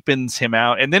thing deepens him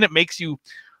out, and then it makes you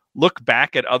look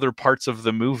back at other parts of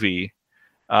the movie,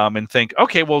 and think,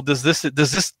 okay, well, does this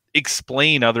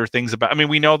explain other things about? I mean,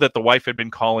 we know that the wife had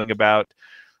been calling about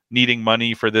needing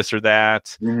money for this or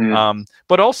that,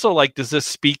 but also like, does this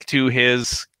speak to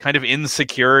his kind of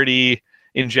insecurity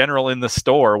in general in the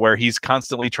store, where he's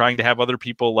constantly trying to have other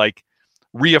people like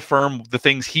reaffirm the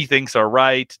things he thinks are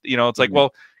right? It's like,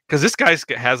 well, because this guy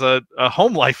has a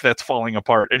home life that's falling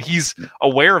apart, and he's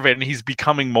aware of it, and he's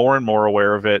becoming more and more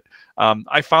aware of it.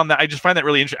 I just find that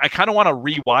really interesting. I kind of want to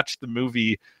rewatch the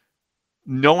movie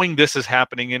knowing this is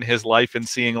happening in his life, and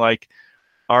seeing like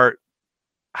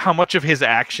how much of his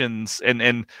actions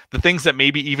and the things that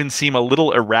maybe even seem a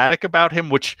little erratic about him,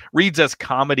 which reads as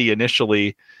comedy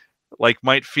initially, like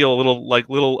might feel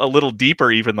a little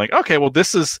deeper, even like, okay, well,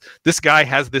 this guy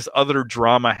has this other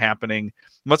drama happening,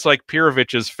 much like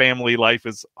Pirovich's family life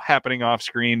is happening off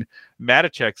screen.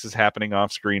 Matichek's is happening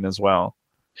off screen as well.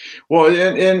 Well,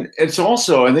 and it's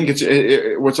also, I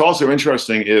think what's also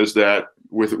interesting is that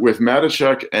with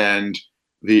Matichak and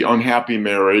the unhappy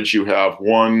marriage, you have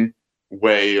one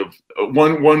way of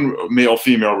one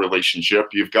male-female relationship.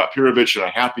 You've got Pirovich in a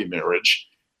happy marriage.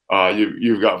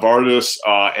 You've got Vardis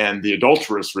and the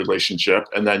adulterous relationship,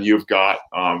 and then you've got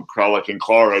Kralik and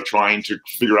Clara trying to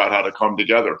figure out how to come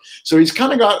together. So he's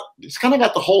kind of got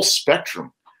the whole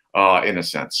spectrum in a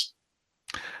sense.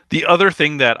 The other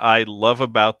thing that I love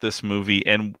about this movie,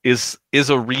 and is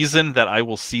a reason that I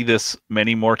will see this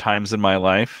many more times in my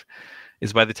life,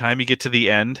 is by the time you get to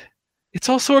the end, it's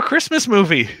also a Christmas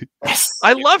movie. Yes.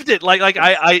 I loved it. Like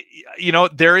I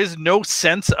there is no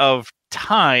sense of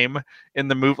time in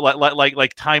the movie,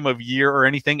 like time of year or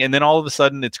anything, and then all of a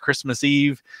sudden it's Christmas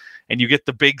Eve, and you get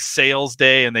the big sales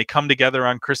day, and they come together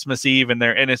on Christmas Eve, and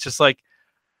it's just like,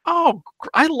 oh,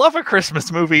 I love a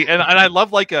Christmas movie, and I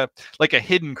love like a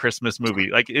hidden Christmas movie.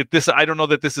 Like this, I don't know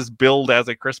that this is billed as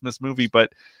a Christmas movie,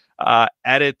 but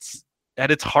at its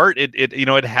heart,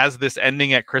 it has this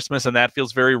ending at Christmas, and that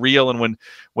feels very real. And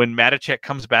when Matichak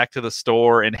comes back to the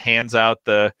store and hands out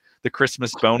the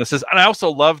Christmas bonuses, and I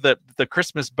also love that the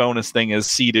Christmas bonus thing is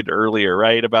seeded earlier,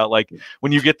 right? About like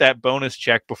when you get that bonus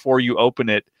check before you open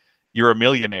it, you're a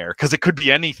millionaire, because it could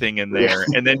be anything in there.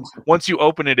 Yeah. And then once you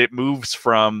open it, it moves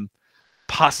from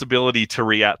possibility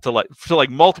to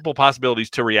multiple possibilities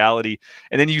to reality.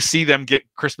 And then you see them get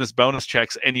Christmas bonus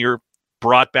checks, and you're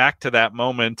brought back to that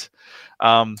moment.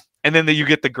 And then you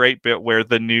get the great bit where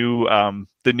the new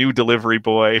delivery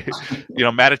boy,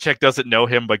 Matichak doesn't know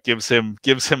him, but gives him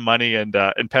money, and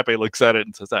Pepe looks at it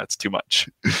and says, "That's too much,"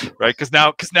 right? Because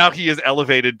now he is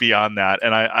elevated beyond that,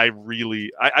 and I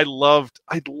loved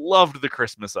the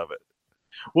Christmas of it.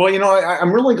 Well,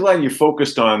 I'm really glad you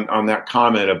focused on that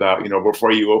comment about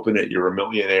before you open it, you're a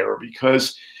millionaire,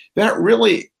 because that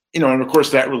really. And of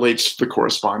course that relates to the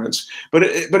correspondence, but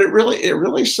it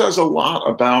really says a lot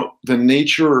about the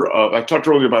nature of. I talked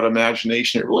earlier about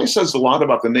imagination. It really says a lot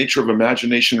about the nature of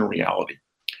imagination and reality,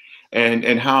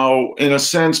 and how, in a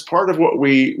sense, part of what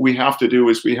we have to do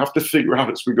is we have to figure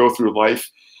out as we go through life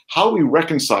how we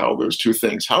reconcile those two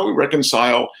things. How we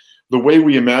reconcile the way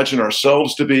we imagine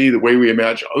ourselves to be, the way we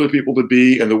imagine other people to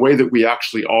be, and the way that we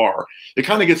actually are. It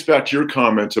kind of gets back to your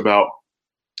comment about.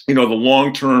 The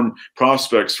long-term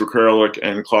prospects for Kralik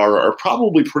and Clara are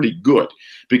probably pretty good,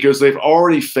 because they've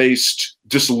already faced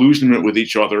disillusionment with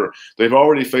each other. They've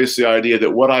already faced the idea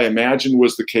that what I imagined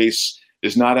was the case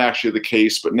is not actually the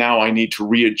case, but now I need to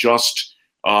readjust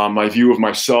my view of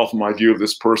myself, my view of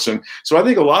this person. So I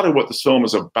think a lot of what this film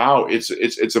is about,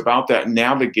 it's about that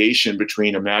navigation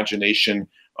between imagination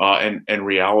and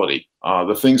reality,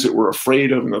 the things that we're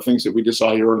afraid of and the things that we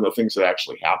desire and the things that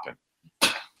actually happen.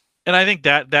 And I think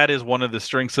that is one of the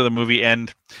strengths of the movie.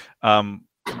 And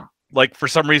for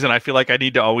some reason, I feel like I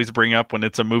need to always bring up, when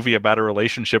it's a movie about a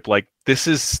relationship, like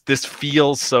this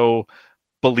feels so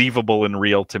believable and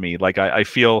real to me. Like I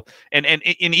feel, and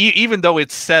even though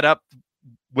it's set up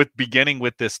with beginning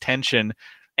with this tension,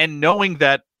 and knowing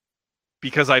that,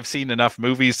 because I've seen enough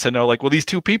movies to know, like, well, these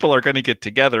two people are going to get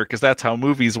together because that's how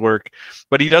movies work.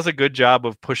 But he does a good job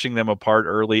of pushing them apart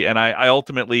early. And I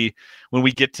ultimately, when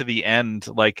we get to the end,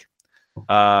 like,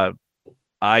 I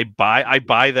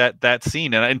buy that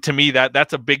scene, and to me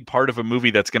that's a big part of a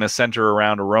movie that's going to center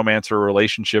around a romance or a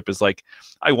relationship. Is like,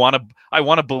 I want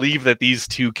to believe that these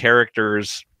two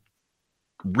characters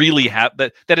really have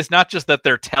that it's not just that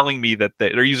they're telling me that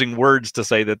they're using words to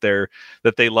say that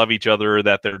they love each other or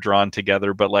that they're drawn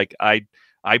together, but like I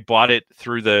bought it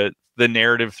through the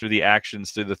narrative, through the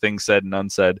actions, through the things said and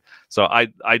unsaid. So I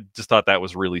just thought that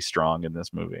was really strong in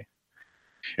this movie.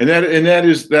 And that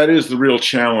is the real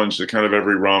challenge that kind of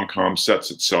every rom-com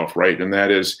sets itself, right? And that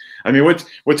is, I mean,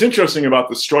 what's interesting about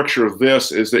the structure of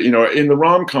this is that, in the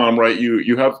rom-com, right,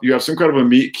 you have some kind of a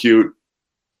meet cute,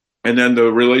 and then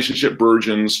the relationship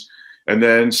burgeons, and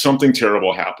then something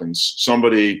terrible happens.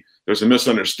 There's a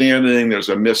misunderstanding, there's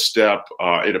a misstep.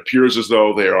 It appears as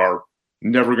though they are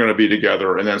never going to be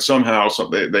together, and then somehow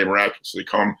they miraculously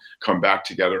come back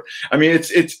together. I mean,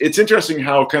 it's interesting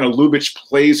how kind of Lubitsch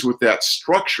plays with that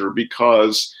structure,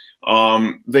 because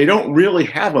they don't really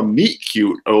have a meet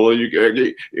cute. It's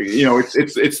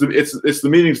the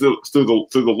meetings through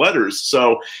the letters.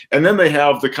 So, and then they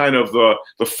have the kind of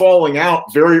the falling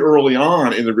out very early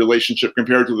on in the relationship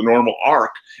compared to the normal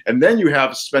arc. And then you have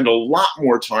to spend a lot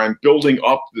more time building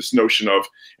up this notion of,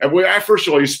 first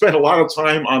of all, you spend a lot of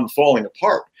time on falling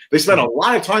apart. They spend a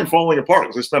lot of time falling apart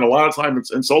because they spend a lot of time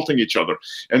insulting each other.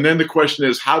 And then the question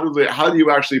is, how do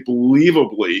you actually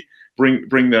believably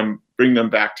bring them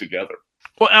back together?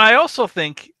 Well, and I also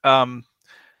think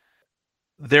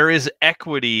there is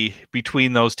equity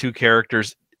between those two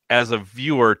characters as a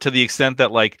viewer, to the extent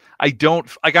that like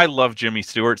I love Jimmy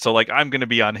Stewart, so like I'm going to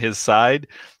be on his side,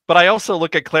 but I also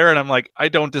look at Claire and I'm like, I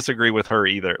don't disagree with her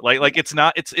either. Like it's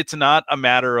not a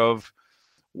matter of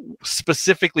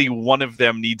specifically one of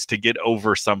them needs to get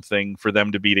over something for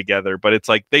them to be together, but it's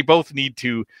like they both need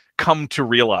to come to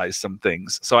realize some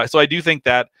things. So I do think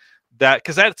that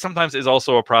because that sometimes is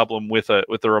also a problem with a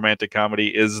romantic comedy,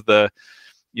 is the,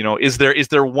 you know, is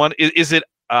there one, is it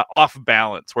off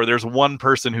balance where there's one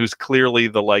person who's clearly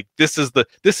the like, this is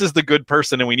the good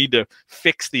person and we need to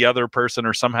fix the other person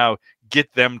or somehow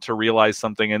get them to realize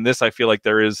something. And this, I feel like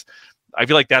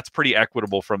that's pretty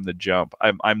equitable from the jump.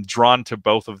 I'm drawn to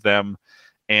both of them,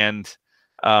 and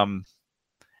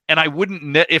I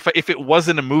wouldn't if it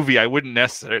wasn't a movie, I wouldn't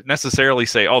necessarily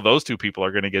say, oh, those two people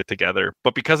are going to get together.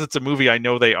 But because it's a movie, I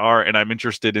know they are, and I'm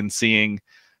interested in seeing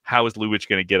how is Lubitsch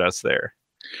going to get us there.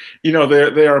 You know,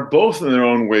 they are both in their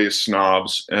own ways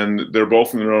snobs, and they're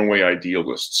both in their own way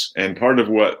idealists. And part of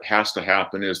what has to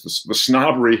happen is the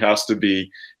snobbery has to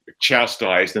be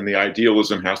chastised, and the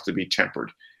idealism has to be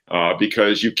tempered.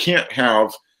 Because you can't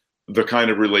have the kind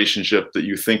of relationship that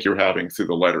you think you're having through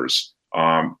the letters.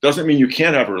 Doesn't mean you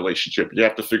can't have a relationship. You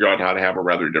have to figure out how to have a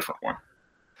rather different one.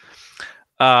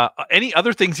 Any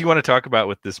other things you want to talk about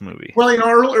with this movie? Well, you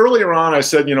know, earlier on, I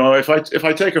said, you know, if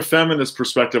I take a feminist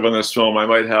perspective on this film, I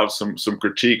might have some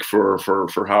critique for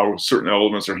how certain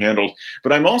elements are handled.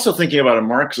 But I'm also thinking about a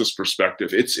Marxist perspective.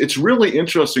 It's really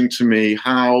interesting to me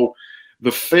how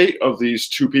the fate of these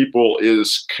two people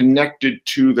is connected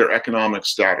to their economic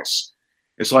status.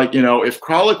 It's like, you know, if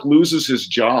Kralik loses his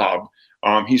job,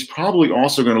 he's probably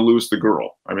also going to lose the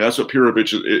girl. I mean, that's what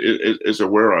Pirovich is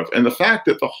aware of. And the fact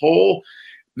that the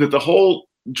whole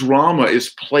drama is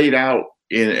played out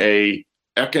in a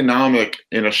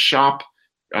shop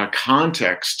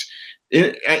context,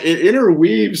 it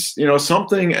interweaves, you know,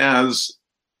 something as,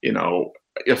 you know,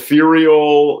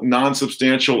 ethereal,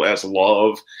 non-substantial as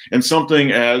love, and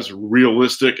something as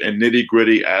realistic and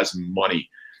nitty-gritty as money.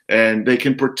 And they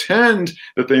can pretend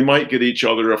that they might get each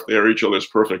other if they're each other's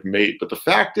perfect mate. But the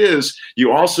fact is,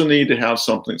 you also need to have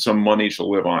some money to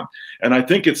live on. And I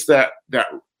think it's that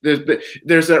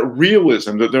there's that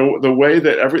realism, the way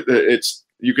that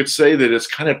you could say that it's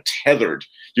kind of tethered.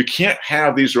 You can't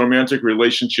have these romantic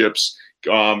relationships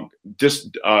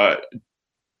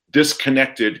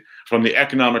disconnected from the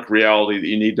economic reality that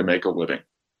you need to make a living.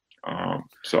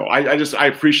 So I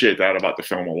appreciate that about the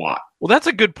film a lot. Well, that's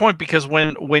a good point, because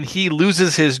when he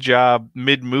loses his job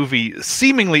mid-movie,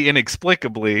 seemingly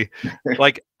inexplicably,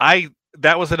 like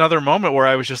that was another moment where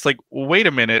I was just like, wait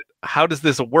a minute, how does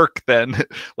this work then?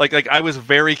 like I was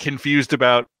very confused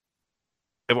about,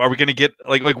 are we going to get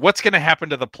like what's going to happen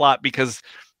to the plot, because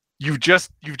you've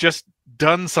just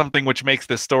done something which makes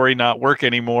this story not work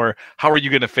anymore. How are you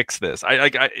going to fix this?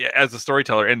 I as a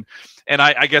storyteller, and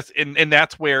I guess and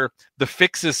that's where the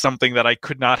fix is something that I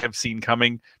could not have seen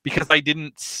coming, because I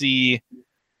didn't see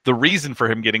the reason for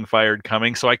him getting fired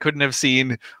coming, so I couldn't have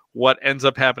seen what ends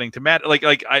up happening to Matt.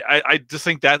 I just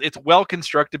think that it's well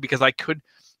constructed, because I could,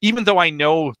 even though I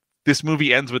know this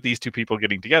movie ends with these two people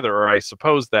getting together, or I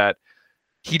suppose that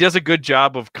he does a good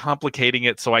job of complicating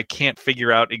it, so I can't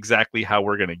figure out exactly how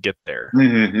we're going to get there.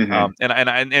 And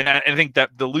I think that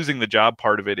the losing the job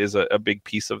part of it is a big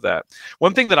piece of that.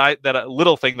 One thing a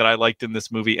little thing that I liked in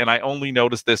this movie, and I only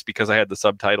noticed this because I had the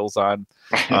subtitles on,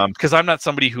 because I'm not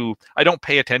somebody I don't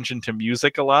pay attention to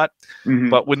music a lot,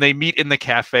 but when they meet in the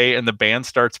cafe and the band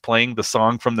starts playing the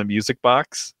song from the music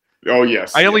box. Oh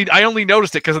yes. I only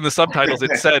noticed it because in the subtitles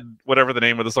it said whatever the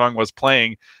name of the song was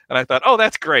playing, and I thought, oh,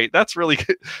 that's great. That's really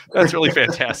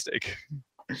fantastic.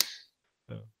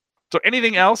 So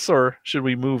anything else, or should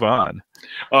we move on?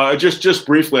 Just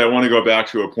briefly, I want to go back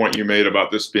to a point you made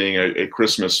about this being a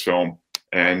Christmas film,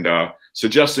 and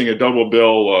suggesting a double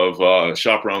bill of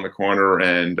Shop Around the Corner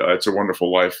and It's a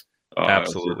Wonderful Life.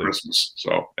 Absolutely. For Christmas.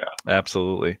 So yeah.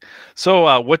 Absolutely.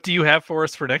 So what do you have for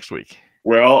us for next week?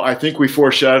 Well, I think we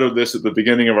foreshadowed this at the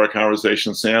beginning of our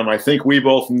conversation, Sam. I think we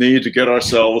both need to get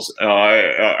ourselves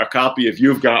a copy of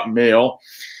You've Got Mail.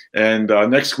 And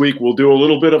next week, we'll do a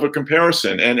little bit of a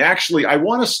comparison. And actually, I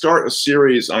want to start a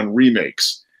series on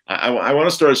remakes. I want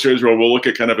to start a series where we'll look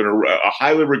at kind of a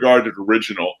highly regarded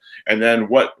original, and then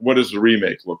what does the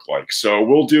remake look like? So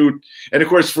we'll do, and of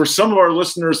course, for some of our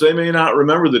listeners, they may not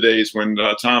remember the days when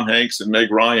Tom Hanks and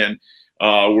Meg Ryan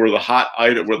were the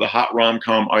hot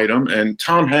rom-com item, and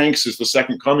Tom Hanks is the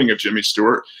second coming of Jimmy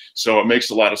Stewart, so it makes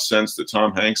a lot of sense that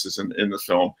Tom Hanks is in the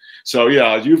film. So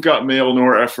yeah, You've Got Mail,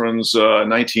 Nora Ephron's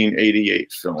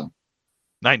 1988 film.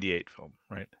 98 film,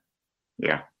 right?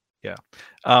 Yeah. Yeah.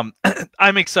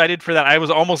 I'm excited for that. I was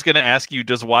almost going to ask you,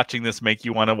 does watching this make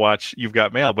you want to watch You've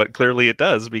Got Mail? But clearly it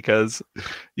does, because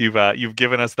you've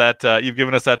given us that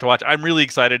to watch. I'm really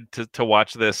excited to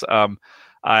watch this.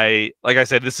 Like I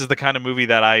said, this is the kind of movie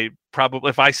that I probably,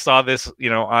 if I saw this,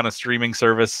 on a streaming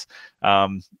service,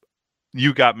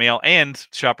 You Got Mail and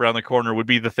Shop Around the Corner would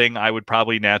be the thing I would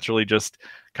probably naturally just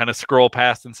kind of scroll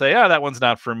past and say, that one's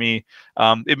not for me.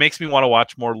 It makes me want to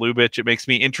watch more Lubitsch. It makes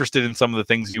me interested in some of the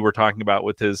things you were talking about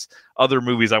with his other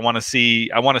movies. I want to see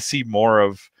more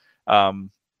of.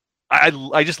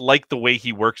 I just like the way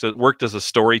he worked as a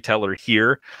storyteller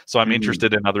here. So I'm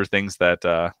interested in other things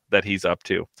that he's up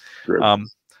to.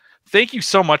 Thank you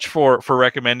so much for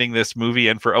recommending this movie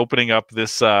and for opening up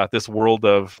this world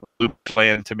of Loop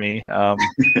Plan to me.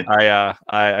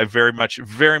 I very much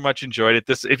enjoyed it.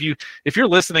 If you're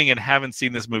listening and haven't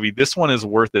seen this movie, this one is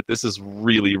worth it. This is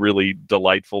really, really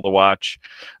delightful to watch.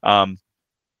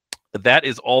 That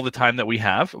is all the time that we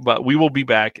have, but we will be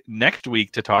back next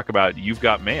week to talk about You've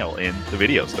Got Mail in the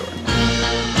video store.